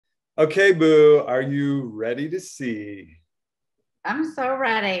Okay, Boo, are you ready to see? I'm so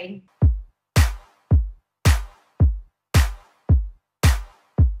ready.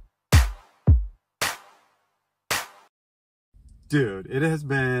 Dude, it has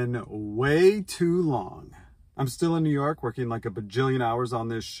been way too long. I'm still in New York working like a bajillion hours on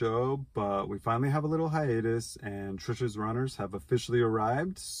this show, but we finally have a little hiatus and Trish's runners have officially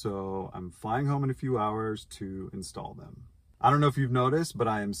arrived, so I'm flying home in a few hours to install them. I don't know if you've noticed, but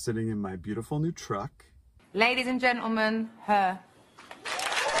I am sitting in my beautiful new truck. Ladies and gentlemen, her.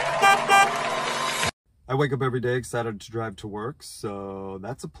 I wake up every day excited to drive to work, so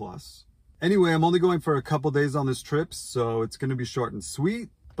that's a plus. Anyway, I'm only going for a couple days on this trip, so it's gonna be short and sweet,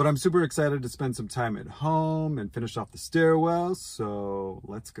 but I'm super excited to spend some time at home and finish off the stairwell, so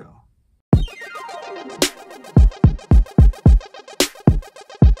let's go.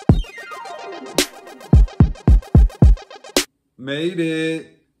 Made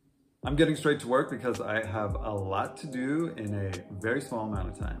it! I'm getting straight to work because I have a lot to do in a very small amount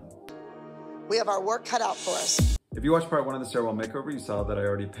of time. We have our work cut out for us. If you watched part 1 of the stairwell makeover, you saw that I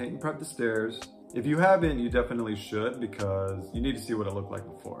already paint and prepped the stairs. If you haven't, you definitely should because you need to see what it looked like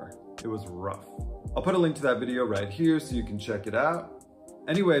before. It was rough. I'll put a link to that video right here so you can check it out.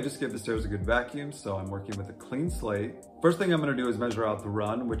 Anyway, I just gave the stairs a good vacuum, so I'm working with a clean slate. First thing I'm gonna do is measure out the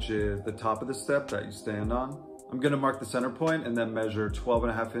run, which is the top of the step that you stand on. I'm gonna mark the center point and then measure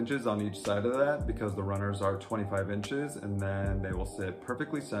 12.5 inches on each side of that because the runners are 25 inches and then they will sit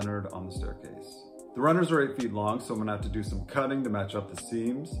perfectly centered on the staircase. The runners are 8 feet long, so I'm gonna have to do some cutting to match up the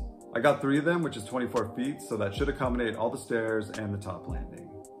seams. I got 3 of them, which is 24 feet, so that should accommodate all the stairs and the top landing.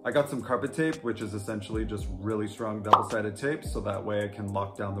 I got some carpet tape, which is essentially just really strong double-sided tape, so that way I can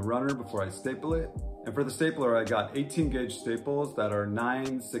lock down the runner before I staple it. And for the stapler, I got 18 gauge staples that are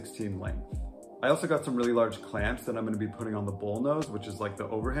 9/16 length. I also got some really large clamps that I'm gonna be putting on the bull nose, which is like the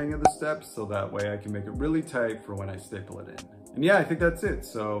overhang of the steps, so that way I can make it really tight for when I staple it in. And yeah, I think that's it,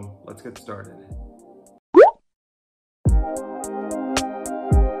 so let's get started.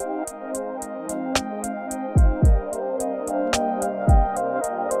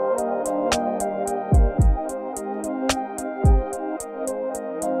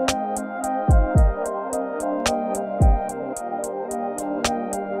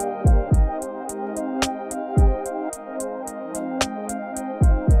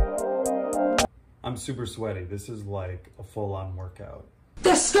 I'm super sweaty. This is like a full-on workout.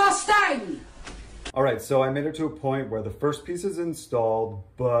 Disgusting! All right, so I made it to a point where the first piece is installed,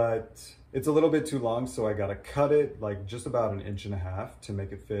 but it's a little bit too long, so I gotta cut it like just about 1.5 inches to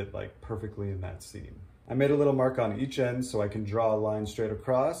make it fit like perfectly in that seam. I made a little mark on each end so I can draw a line straight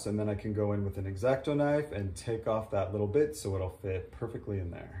across, and then I can go in with an X-Acto knife and take off that little bit so it'll fit perfectly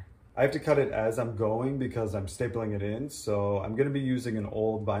in there. I have to cut it as I'm going because I'm stapling it in, so I'm gonna be using an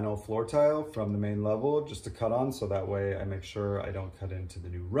old vinyl floor tile from the main level just to cut on, so that way I make sure I don't cut into the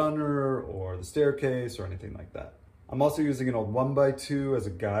new runner or the staircase or anything like that. I'm also using an old 1x2 as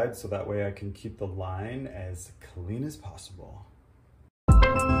a guide, so that way I can keep the line as clean as possible.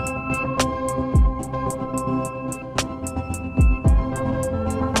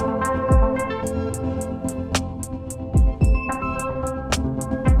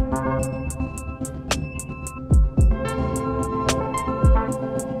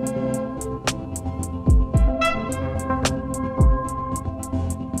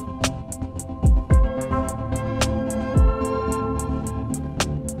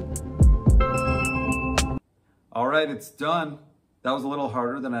 All right, it's done. That was a little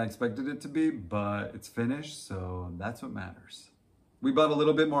harder than I expected it to be, but it's finished, so that's what matters. We bought a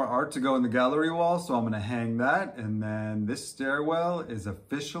little bit more art to go in the gallery wall, so I'm gonna hang that, and then this stairwell is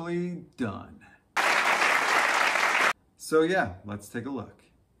officially done. So yeah, let's take a look.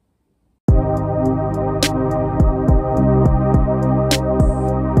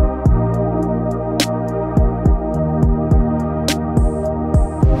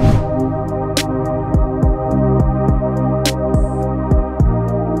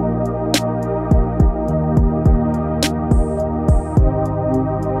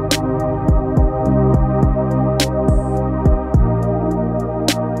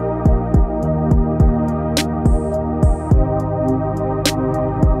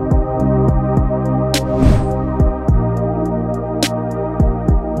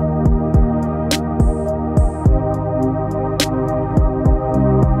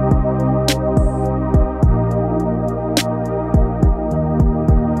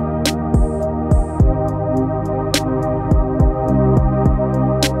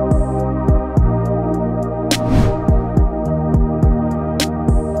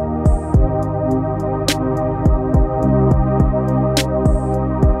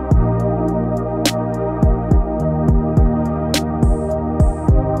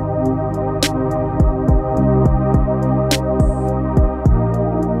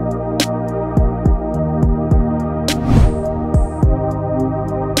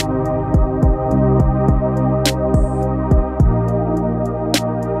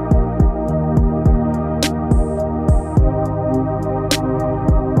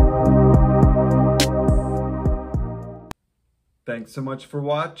 Thanks so much for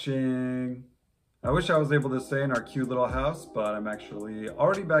watching. I wish I was able to stay in our cute little house, but I'm actually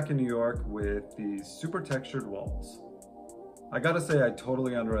already back in New York with these super textured walls. I gotta say, I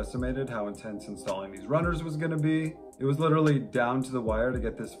totally underestimated how intense installing these runners was gonna be. It was literally down to the wire to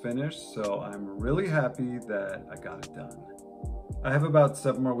get this finished, so I'm really happy that I got it done. I have about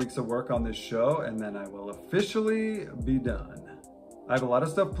 7 more weeks of work on this show, and then I will officially be done. I have a lot of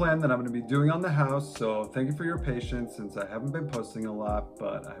stuff planned that I'm going to be doing on the house, so thank you for your patience since I haven't been posting a lot,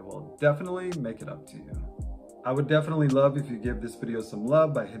 but I will definitely make it up to you. I would definitely love if you give this video some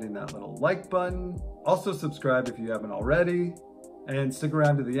love by hitting that little like button. Also subscribe if you haven't already, and stick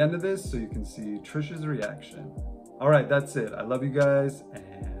around to the end of this so you can see Trish's reaction. All right, that's it. I love you guys,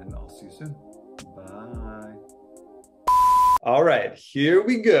 and I'll see you soon. Bye. All right, here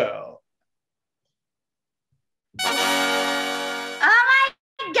we go.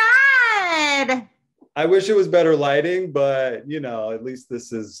 I wish it was better lighting, but you know, at least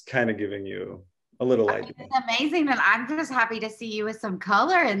this is kind of giving you a little idea. It's amazing, and I'm just happy to see you with some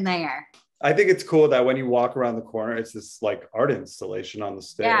color in there. I think it's cool that when you walk around the corner, it's this like art installation on the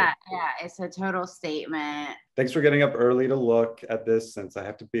stairs. Yeah, it's a total statement. Thanks for getting up early to look at this since I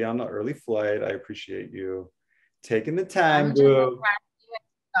have to be on the early flight. I appreciate you taking the time.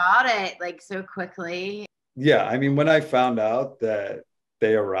 Got it like so quickly. Yeah, I mean, when I found out that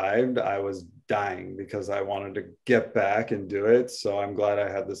they arrived, I was dying because I wanted to get back and do it. So I'm glad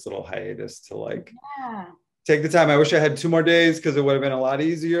I had this little hiatus to like take the time. I wish I had 2 more days because it would have been a lot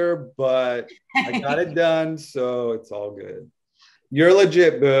easier, but I got it done. So it's all good. You're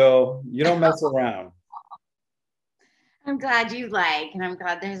legit, Bill. You don't mess around. I'm glad you like, and I'm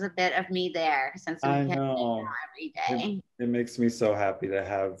glad there's a bit of me there since we can every day. It makes me so happy to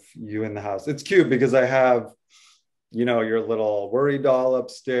have you in the house. It's cute because I have, you know, your little worry doll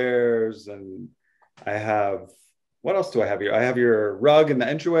upstairs, and I have, what else do I have here? I have your rug in the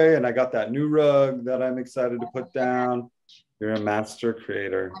entryway, and I got that new rug that I'm excited to put down. You're a master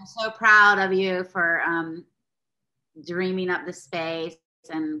creator. I'm so proud of you for dreaming up the space,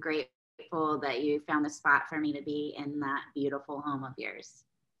 and grateful that you found a spot for me to be in that beautiful home of yours.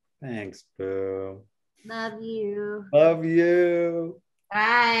 Thanks, Boo. Love you. Love you.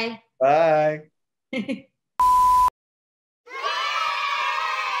 Bye. Bye.